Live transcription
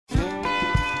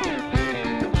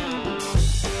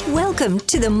Welcome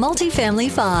to the Multifamily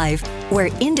 5, where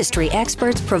industry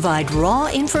experts provide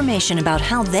raw information about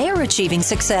how they're achieving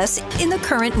success in the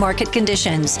current market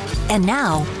conditions. And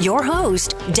now, your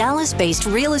host, Dallas-based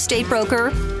real estate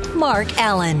broker, Mark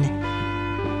Allen.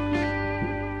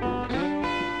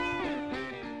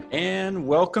 And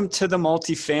welcome to the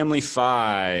Multifamily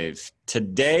 5.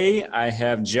 Today, I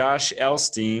have Josh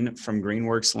Elstein from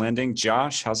Greenworks Lending.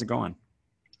 Josh, how's it going?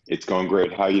 It's going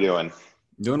great. How are you doing?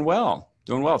 Doing well.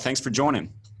 Thanks for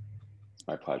joining.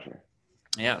 My pleasure.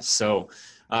 Yeah. So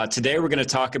today we're going to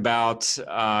talk about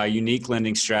unique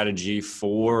lending strategy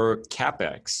for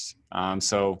CapEx.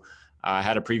 So I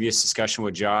had a previous discussion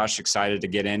with Josh, excited to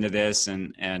get into this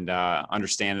and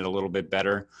understand it a little bit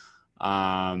better.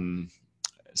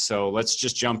 So let's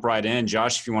just jump right in.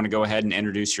 Josh, if you want to go ahead and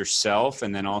introduce yourself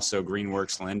and then also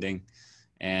Greenworks Lending,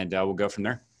 and we'll go from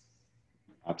there.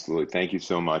 Absolutely. Thank you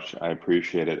so much. I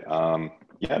appreciate it.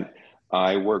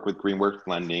 I work with Greenworks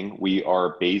Lending. We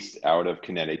are based out of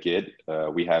Connecticut.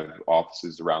 We have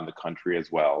offices around the country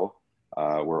as well.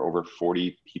 We're over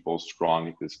 40 people strong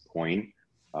at this point.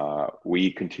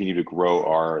 We continue to grow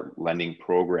our lending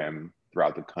program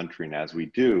throughout the country. And as we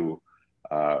do,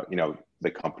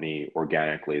 the company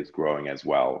organically is growing as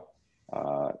well.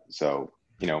 I've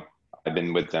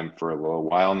been with them for a little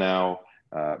while now,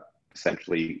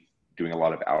 essentially doing a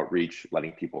lot of outreach,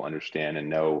 letting people understand and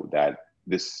know that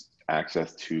this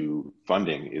access to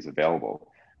funding is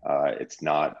available. It's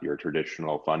not your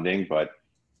traditional funding, but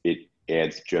it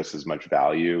adds just as much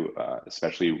value,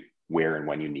 especially where and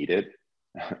when you need it.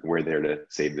 We're there to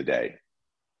save the day.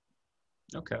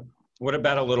 Okay. What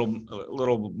about a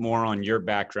little more on your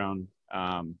background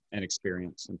and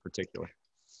experience in particular?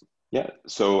 Yeah,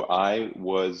 so I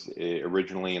was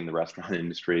originally in the restaurant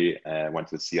industry and went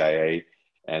to the CIA,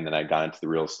 and then I got into the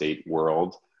real estate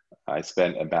world. I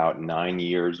spent about 9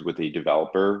 years with a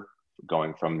developer,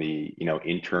 going from the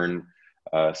intern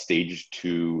stage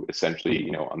to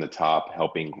essentially on the top,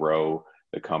 helping grow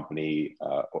the company,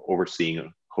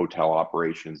 overseeing hotel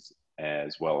operations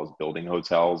as well as building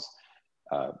hotels,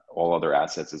 all other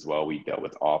assets as well. We dealt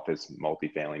with office,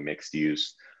 multifamily, mixed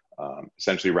use,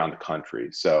 essentially around the country.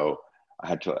 So I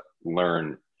had to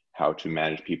learn how to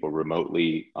manage people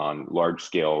remotely on large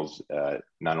scales,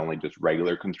 not only just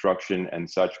regular construction and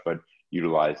such, but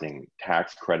utilizing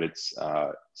tax credits,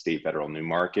 state, federal, new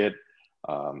market,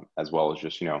 as well as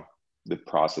just, the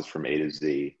process from A to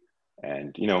Z.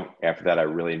 And, after that, I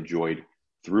really enjoyed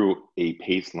through a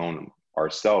PACE loan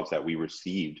ourselves that we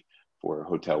received for a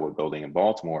hotel we're building in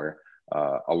Baltimore,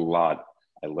 a lot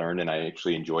I learned and I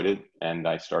actually enjoyed it. And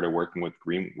I started working with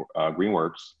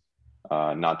Greenworks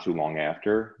not too long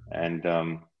after. And,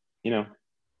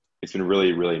 it's been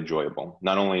really, really enjoyable.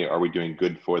 Not only are we doing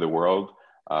good for the world,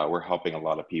 we're helping a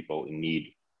lot of people in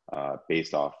need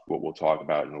based off what we'll talk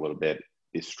about in a little bit,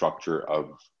 the structure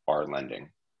of our lending.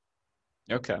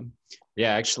 Okay.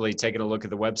 Yeah, actually taking a look at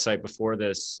the website before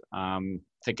this, I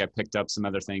think I picked up some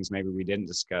other things maybe we didn't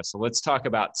discuss. So let's talk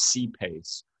about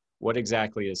CPACE. What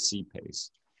exactly is CPACE?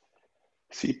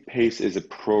 CPACE is a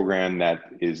program that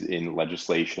is in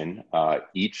legislation.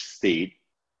 Each state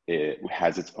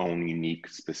has its own unique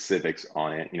specifics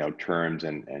on it, terms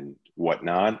and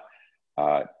whatnot,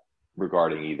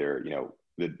 regarding either,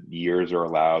 the years are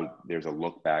allowed. There's a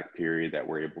look back period that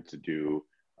we're able to do,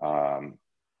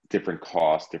 different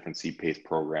costs, different CPACE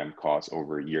program costs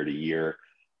over year to year.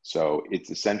 So it's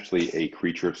essentially a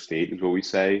creature of state is what we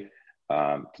say,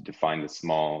 to define the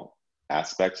small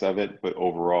aspects of it. But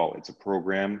overall, it's a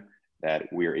program that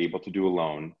we're able to do a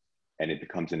loan, and it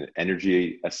becomes an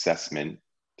energy assessment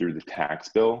through the tax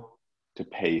bill to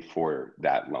pay for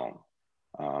that loan.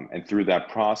 And through that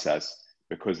process,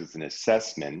 because it's an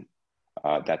assessment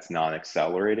that's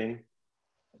non-accelerating,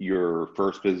 your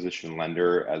first position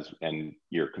lender and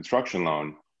your construction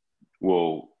loan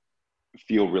will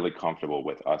feel really comfortable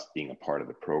with us being a part of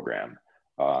the program.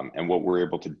 And what we're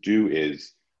able to do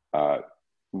is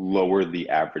lower the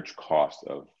average cost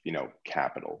of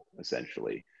capital,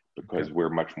 essentially, because we're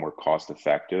much more cost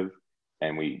effective,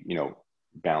 and we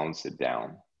balance it down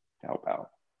to help out.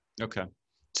 Okay.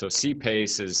 So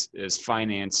CPACE is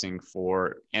financing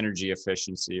for energy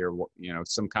efficiency or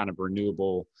some kind of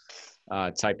renewable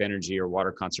type energy or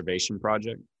water conservation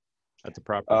project at the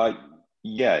property?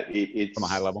 It's from a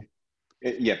high level.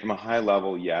 From a high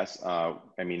level, yes. I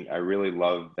really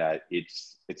love that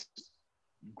it's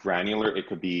granular. It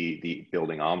could be the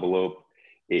building envelope.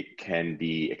 It can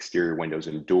be exterior windows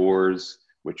and doors,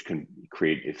 which can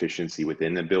create efficiency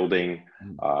within the building,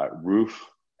 roof,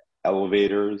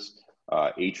 elevators,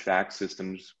 HVAC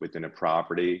systems within a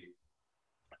property,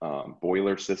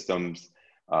 boiler systems,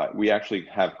 We actually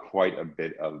have quite a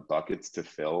bit of buckets to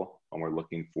fill when we're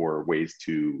looking for ways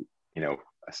to,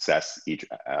 assess each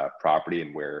property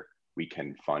and where we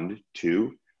can fund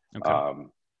to. Okay.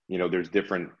 There's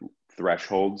different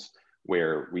thresholds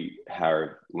where we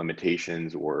have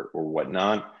limitations or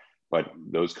whatnot, but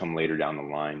those come later down the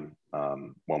line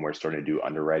when we're starting to do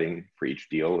underwriting for each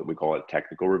deal. We call it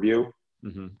technical review.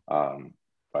 Mm-hmm.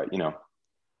 But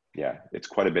yeah, it's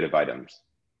quite a bit of items.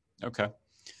 Okay.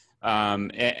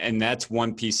 And that's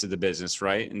one piece of the business,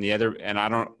 right? And the other, and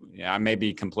I may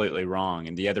be completely wrong.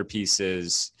 And the other piece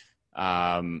is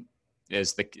the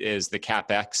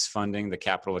CapEx funding, the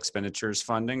capital expenditures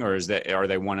funding, or are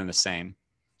they one and the same?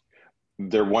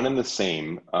 They're one and the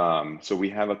same. So we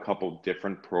have a couple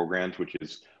different programs, which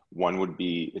is one would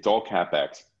be, it's all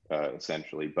CapEx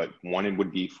essentially, but one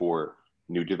would be for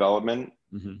new development.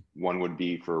 Mm-hmm. One would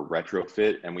be for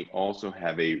retrofit. And we also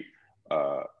have a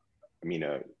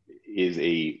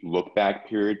look back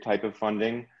period type of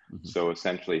funding. Mm-hmm. So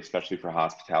essentially, especially for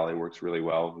hospitality, works really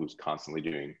well, who's constantly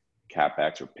doing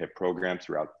CapEx or PIP programs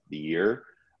throughout the year.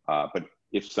 But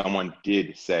if someone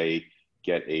did say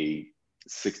get a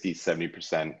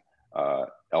 60-70%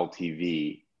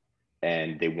 LTV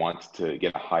and they want to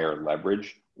get a higher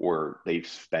leverage, or they've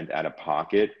spent out of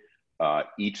pocket,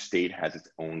 each state has its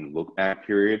own look back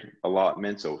period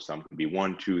allotment. So some could be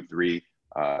 1, 2, 3,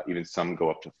 even some go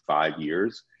up to 5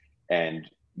 years. And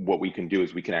what we can do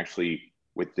is we can actually,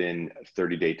 within a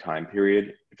 30-day time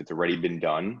period, if it's already been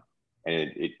done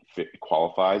and it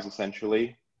qualifies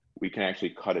essentially, we can actually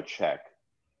cut a check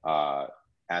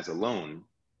as a loan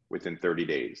within 30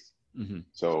 days. Mm-hmm.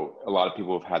 So a lot of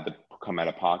people have had to come out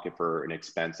of pocket for an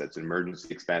expense that's an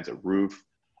emergency expense, a roof,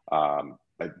 a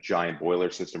giant boiler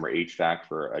system or HVAC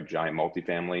for a giant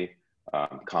multifamily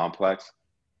complex,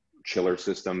 chiller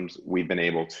systems. We've been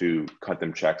able to cut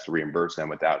them checks to reimburse them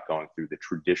without going through the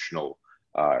traditional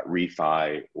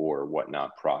refi or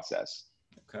whatnot process.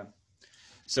 Okay.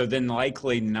 So then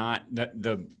likely not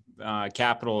the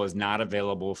capital is not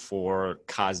available for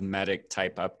cosmetic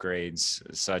type upgrades,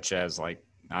 such as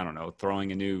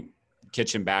throwing a new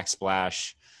kitchen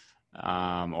backsplash,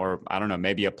 or I don't know,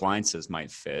 maybe appliances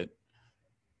might fit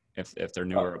if they're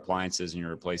newer appliances and you're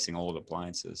replacing old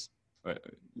appliances. We're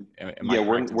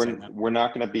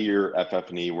not going to be your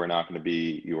FF&E. We're not going to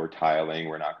be your tiling.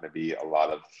 We're not going to be a lot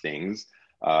of things.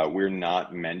 We're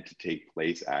not meant to take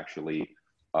place actually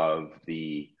of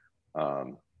the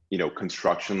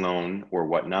construction loan or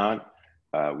whatnot.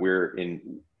 We're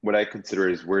in what I consider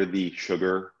is we're the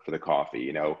sugar for the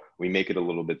coffee. We make it a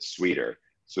little bit sweeter.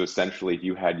 So essentially, if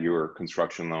you had your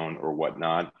construction loan or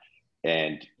whatnot,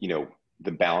 and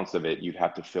the balance of it, you'd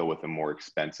have to fill with a more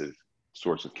expensive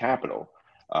source of capital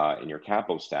in your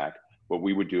capital stack. What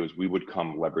we would do is we would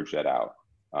come leverage that out.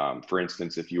 For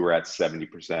instance, if you were at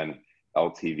 70%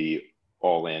 LTV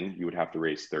all in, you would have to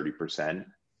raise 30%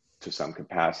 to some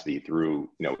capacity through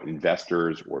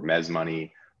investors or mezz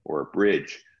money or a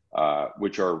bridge,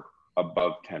 which are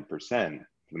above 10% for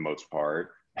the most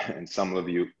part, and some of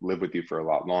you live with you for a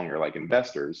lot longer, like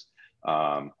investors.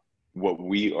 What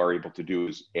we are able to do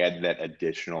is add that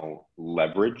additional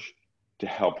leverage to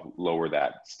help lower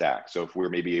that stack. So if we're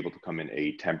maybe able to come in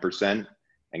 10%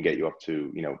 and get you up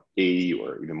to 80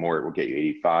 or even more, it will get you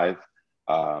 85.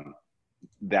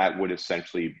 That would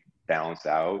essentially balance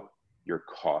out your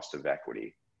cost of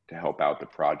equity to help out the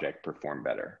project perform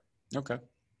better. Okay.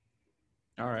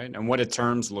 All right. And what do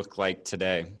terms look like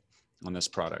today on this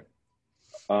product?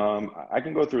 I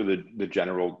can go through the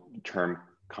general term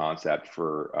concept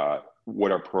for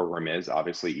what our program is.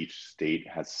 Obviously, each state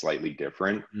has slightly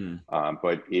different,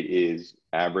 but it is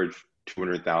average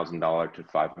 $200,000 to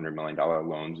 $500 million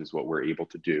loans is what we're able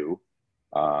to do.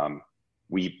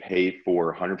 We pay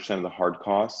for 100% of the hard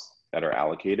costs that are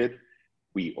allocated.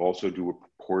 We also do a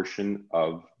proportion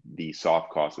of the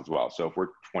soft costs as well. So if we're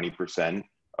 20%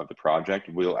 of the project,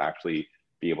 we'll actually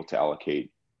be able to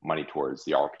allocate money towards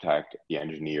the architect, the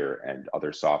engineer, and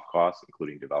other soft costs,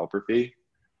 including developer fee.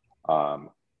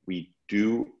 We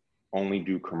do only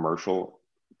do commercial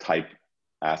type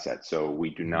assets. So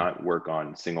we do not work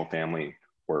on single family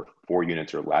or 4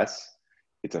 units or less.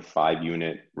 It's a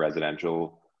 5-unit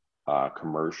residential,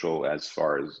 commercial as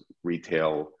far as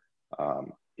retail,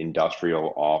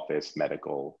 industrial, office,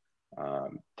 medical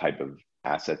type of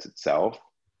assets itself.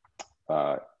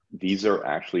 These are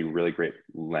actually really great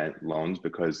loans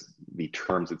because the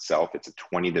terms itself, it's a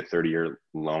 20 to 30 year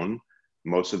loan.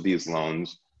 Most of these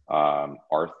loans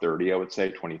are 30, I would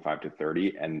say 25 to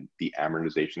 30, and the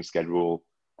amortization schedule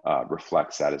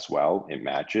reflects that as well. It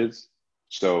matches.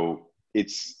 So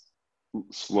it's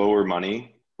slower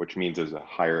money, which means there's a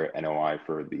higher NOI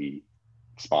for the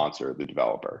sponsor the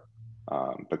developer,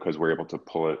 because we're able to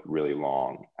pull it really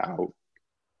long out.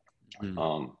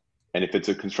 And if it's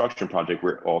a construction project,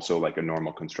 we're also, like a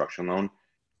normal construction loan,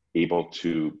 able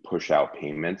to push out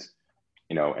payments,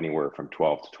 anywhere from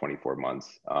 12 to 24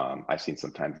 months. I've seen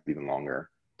sometimes even longer,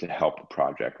 to help a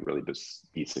project really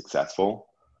just be successful.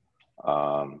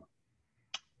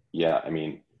 Yeah, I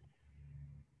mean,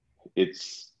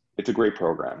 it's a great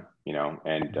program,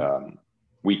 and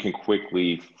we can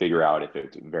quickly figure out if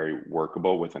it's very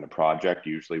workable within a project.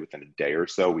 Usually within a day or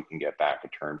so, we can get back a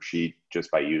term sheet just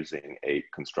by using a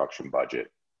construction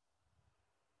budget.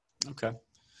 Okay.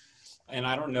 And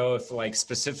I don't know if, like,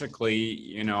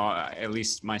 specifically, at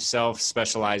least myself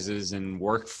specializes in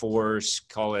workforce,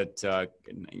 call it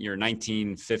your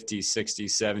 1950s, 60s,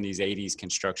 70s, 80s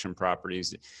construction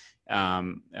properties,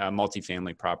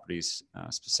 multifamily properties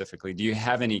specifically. Do you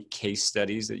have any case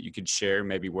studies that you could share,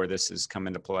 maybe where this has come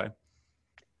into play?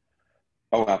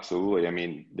 Oh, absolutely. I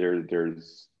mean,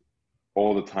 there's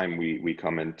all the time we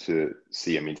come in to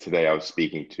see. I mean, today I was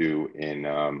speaking to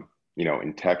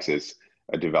in Texas,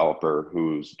 a developer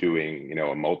who's doing, a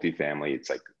multifamily. It's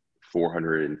like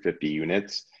 450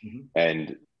 units,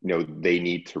 and they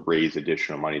need to raise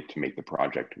additional money to make the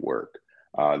project work.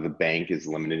 The bank is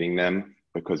limiting them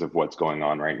because of what's going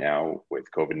on right now with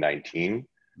COVID-19,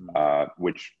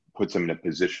 which puts them in a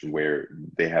position where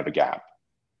they have a gap.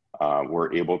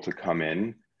 We're able to come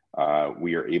in,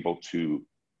 we are able to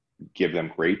give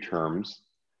them great terms,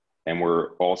 and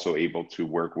we're also able to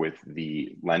work with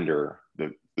the lender,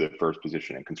 the first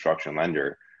position in construction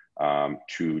lender,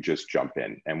 to just jump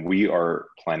in. And we are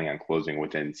planning on closing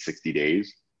within 60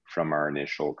 days from our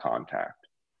initial contact.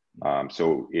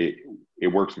 So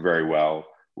it works very well.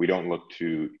 We don't look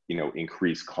to,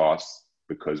 increase costs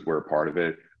because we're a part of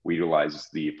it. We utilize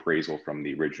the appraisal from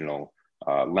the original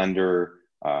lender.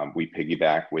 We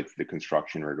piggyback with the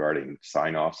construction regarding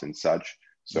sign-offs and such.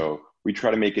 So we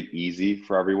try to make it easy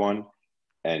for everyone.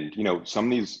 And, some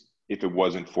of these, if it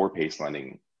wasn't for PACE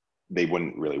lending, they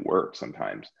wouldn't really work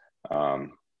sometimes.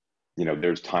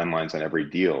 There's timelines on every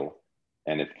deal.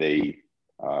 And if they,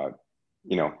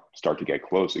 start to get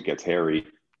close, it gets hairy,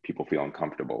 people feel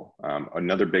uncomfortable.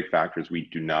 Another big factor is we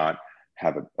do not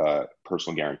have a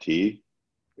personal guarantee.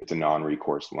 It's a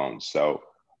non-recourse loan. So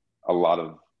a lot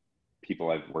of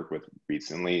people I've worked with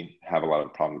recently have a lot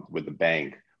of problems with the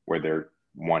bank where they're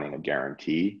wanting a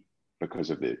guarantee because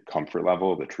of the comfort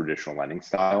level of the traditional lending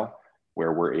style,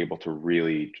 where we're able to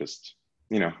really just,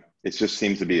 it just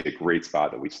seems to be a great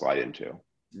spot that we slide into.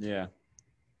 Yeah,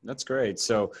 that's great.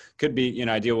 So could be,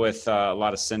 I deal with a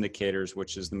lot of syndicators,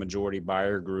 which is the majority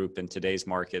buyer group in today's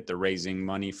market. They're raising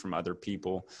money from other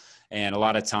people. And a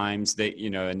lot of times they,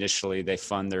 initially they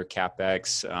fund their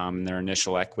CapEx, their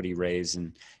initial equity raise,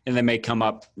 and they may come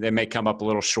up a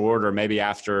little short, or maybe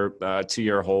after a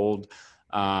 2-year hold,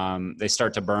 they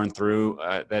start to burn through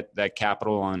that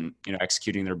capital on,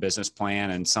 executing their business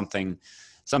plan, and something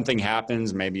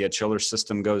happens, maybe a chiller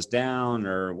system goes down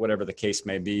or whatever the case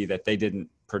may be that they didn't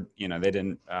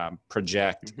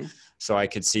project. So I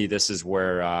could see this is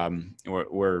where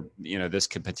this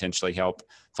could potentially help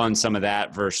fund some of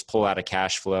that versus pull out of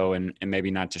cash flow and maybe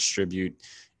not distribute,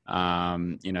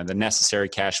 the necessary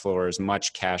cash flow or as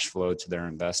much cash flow to their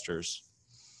investors.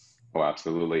 Oh,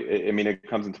 absolutely. I mean, it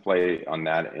comes into play on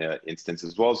that instance,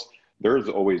 as well as there's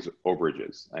always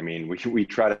overages. I mean, we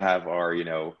try to have our,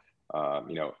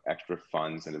 extra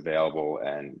funds and available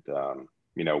and,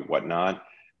 whatnot,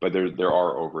 but there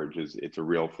are overages. It's a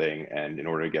real thing. And in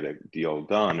order to get a deal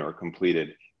done or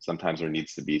completed, sometimes there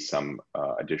needs to be some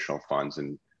additional funds.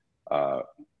 And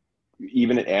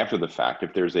even after the fact,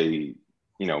 if there's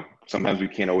sometimes we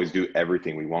can't always do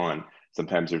everything we want.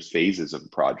 Sometimes there's phases of the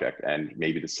project, and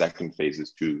maybe the second phase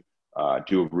is to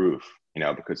do a roof,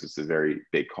 because it's a very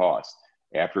big cost.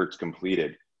 After it's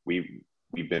completed, we've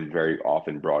been very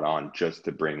often brought on just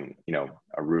to bring,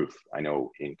 a roof. I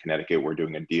know in Connecticut, we're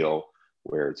doing a deal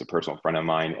where it's a personal friend of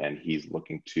mine, and he's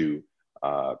looking to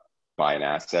buy an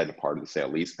asset. A part of the sale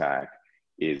leaseback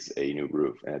is a new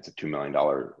roof, and it's a $2 million,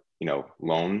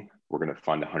 loan. We're going to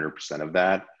fund 100% of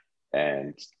that,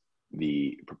 and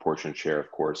the proportionate share, of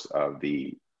course, of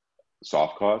the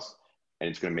soft costs, and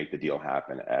it's going to make the deal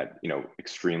happen at,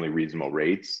 extremely reasonable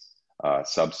rates.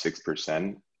 Sub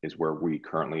 6% is where we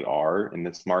currently are in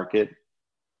this market.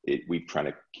 We're trying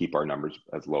to keep our numbers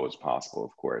as low as possible,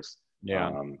 of course.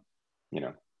 Yeah.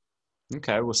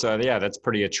 Okay. Well, so yeah, that's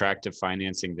pretty attractive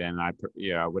financing then. I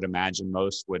would imagine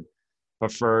most would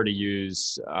prefer to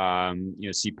use,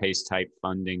 CPACE type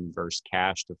funding versus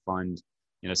cash to fund,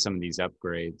 some of these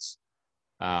upgrades.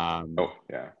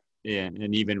 Yeah.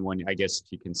 And even when, I guess,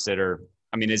 if you consider,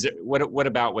 I mean, is it what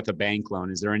about with a bank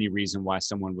loan? Is there any reason why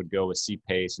someone would go with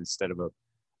C-PACE instead of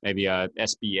maybe a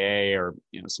SBA or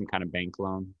some kind of bank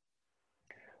loan?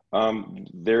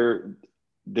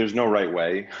 There's no right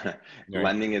way. Right.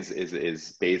 Lending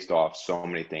is based off so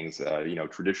many things.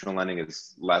 Traditional lending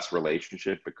is less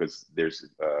relationship because there's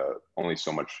only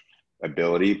so much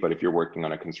ability. But if you're working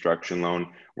on a construction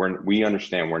loan, we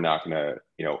understand we're not going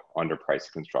to underprice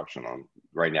a construction loan.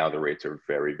 Right now, the rates are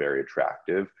very, very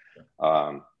attractive.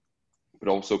 But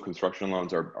also construction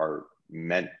loans are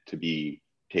meant to be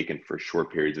taken for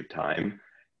short periods of time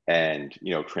and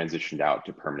transitioned out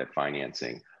to permanent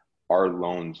financing. Our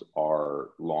loans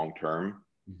are long term.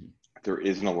 Mm-hmm. There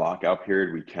isn't a lockout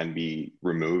period. We can be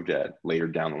removed at later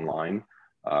down the line.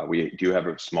 We do have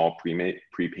a small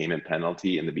prepayment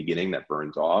penalty in the beginning that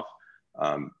burns off,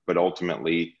 but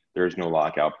ultimately there's no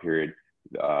lockout period.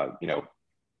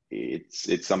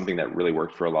 It's something that really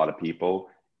works for a lot of people,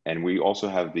 and we also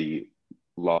have the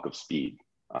luck of speed.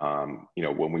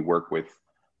 When we work with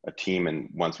a team, and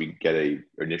once we get a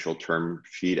initial term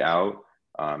sheet out,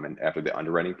 and after the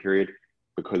underwriting period,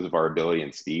 because of our ability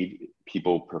and speed,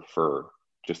 people prefer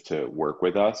just to work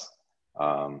with us.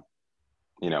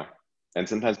 And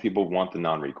sometimes people want the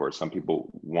non-recourse. Some people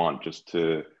want just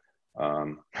to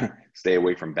stay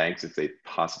away from banks if they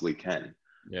possibly can.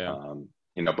 Yeah.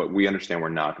 But we understand we're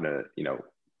not going to,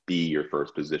 be your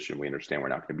first position. We understand we're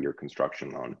not going to be your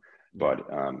construction loan, but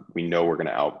we know we're going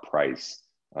to outprice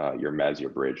your mezz,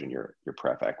 your bridge, and your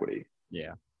pref equity.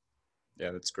 Yeah.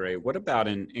 Yeah, that's great. What about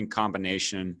in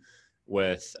combination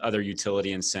with other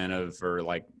utility incentive or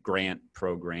like grant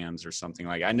programs or something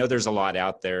like? I know there's a lot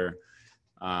out there,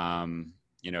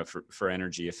 for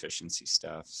energy efficiency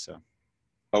stuff. So.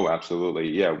 Oh, absolutely.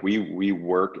 Yeah, we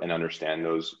work and understand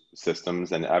those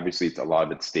systems, and obviously it's a lot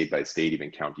of it's state by state,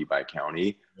 even county by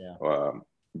county. Yeah.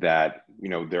 That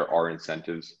there are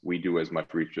incentives. We do as much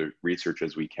research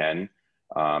as we can,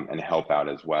 and help out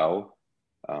as well.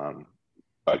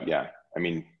 But yeah, I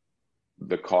mean,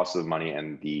 the cost of money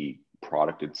and the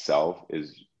product itself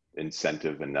is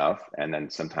incentive enough, and then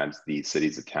sometimes the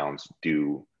cities and towns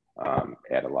do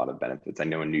add a lot of benefits. I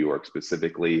know in New York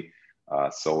specifically,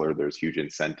 solar, there's huge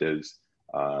incentives.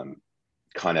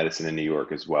 Con Edison in New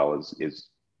York as well is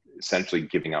essentially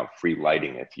giving out free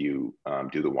lighting if you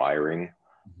do the wiring.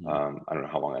 Mm-hmm. I don't know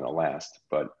how long that'll last,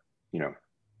 but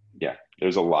yeah,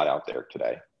 there's a lot out there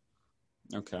today.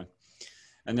 Okay.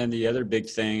 And then the other big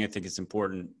thing I think it's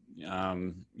important,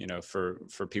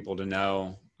 for people to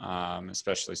know,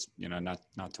 especially,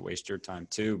 not to waste your time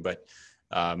too, but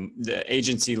the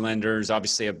agency lenders,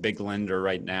 obviously a big lender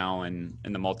right now in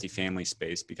the multifamily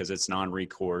space because it's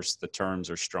non-recourse. The terms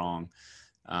are strong.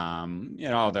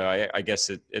 Although I guess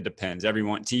it depends.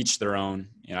 Everyone to each their own.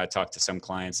 I talked to some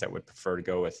clients that would prefer to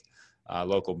go with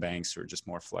local banks who are just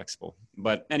more flexible.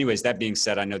 But anyways, that being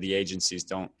said, I know the agencies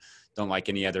don't like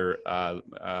any other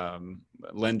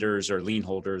lenders or lien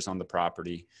holders on the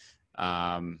property.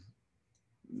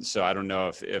 So I don't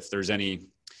know if there's any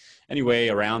way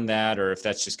around that, or if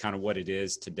that's just kind of what it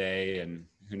is today, and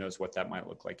who knows what that might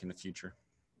look like in the future.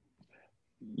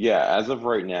 Yeah, as of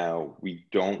right now, we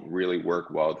don't really work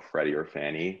well with Freddie or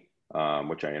Fannie,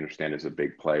 which I understand is a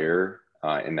big player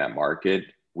in that market.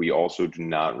 We also do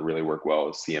not really work well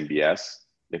with CMBS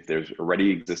if there's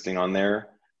already existing on there,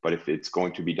 but if it's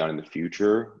going to be done in the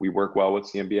future, we work well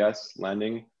with CMBS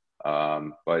lending.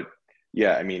 But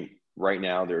yeah, I mean, right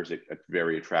now there's a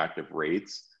very attractive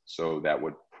rates, so that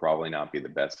would probably not be the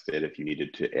best fit if you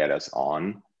needed to add us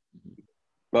on.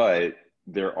 But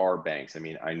there are banks. I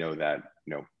mean, I know that,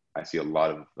 I see a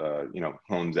lot of,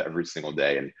 loans every single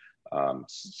day. And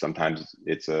sometimes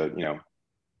it's a,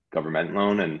 government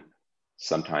loan, and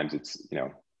sometimes it's,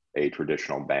 a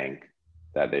traditional bank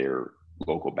that their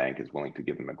local bank is willing to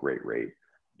give them a great rate.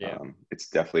 Yeah. It's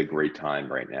definitely a great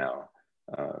time right now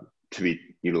to be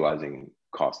utilizing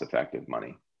cost-effective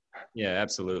money. Yeah,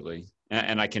 absolutely.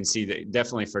 And I can see that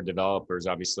definitely for developers,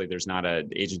 obviously there's not an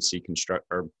agency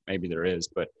or maybe there is,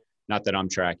 but not that I'm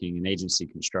tracking an agency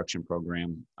construction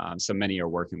program. So many are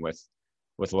working with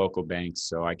local banks.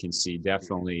 So I can see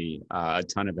definitely a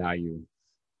ton of value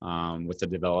with the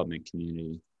development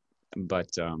community. But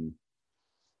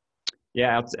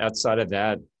outside of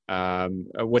that,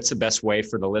 what's the best way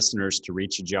for the listeners to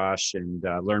reach you, Josh, and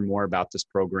learn more about this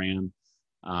program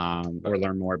or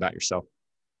learn more about yourself?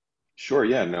 Sure.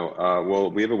 Yeah. No.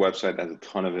 Well, we have a website that has a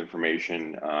ton of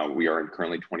information. We are in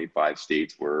currently 25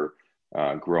 states. We're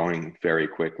growing very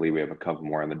quickly. We have a couple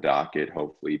more on the docket,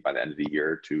 hopefully by the end of the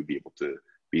year, to be able to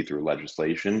be through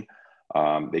legislation.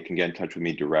 They can get in touch with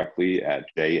me directly at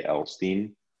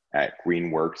Elstein at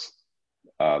Greenworks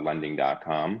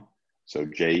lending.com. So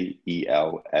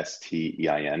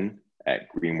JELSTEIN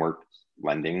at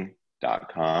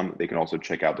greenworkslending.com. They can also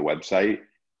check out the website,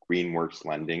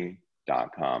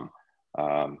 greenworkslending.com.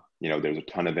 There's a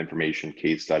ton of information,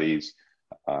 case studies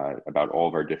about all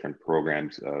of our different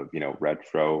programs of,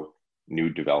 retro, new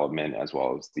development, as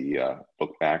well as the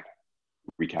look back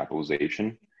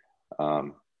recapitalization.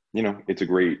 It's a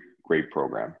great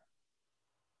program.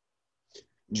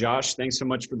 Josh, thanks so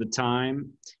much for the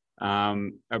time. I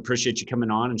appreciate you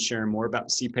coming on and sharing more about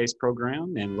the CPACE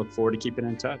program, and look forward to keeping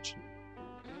in touch.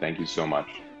 Thank you so much.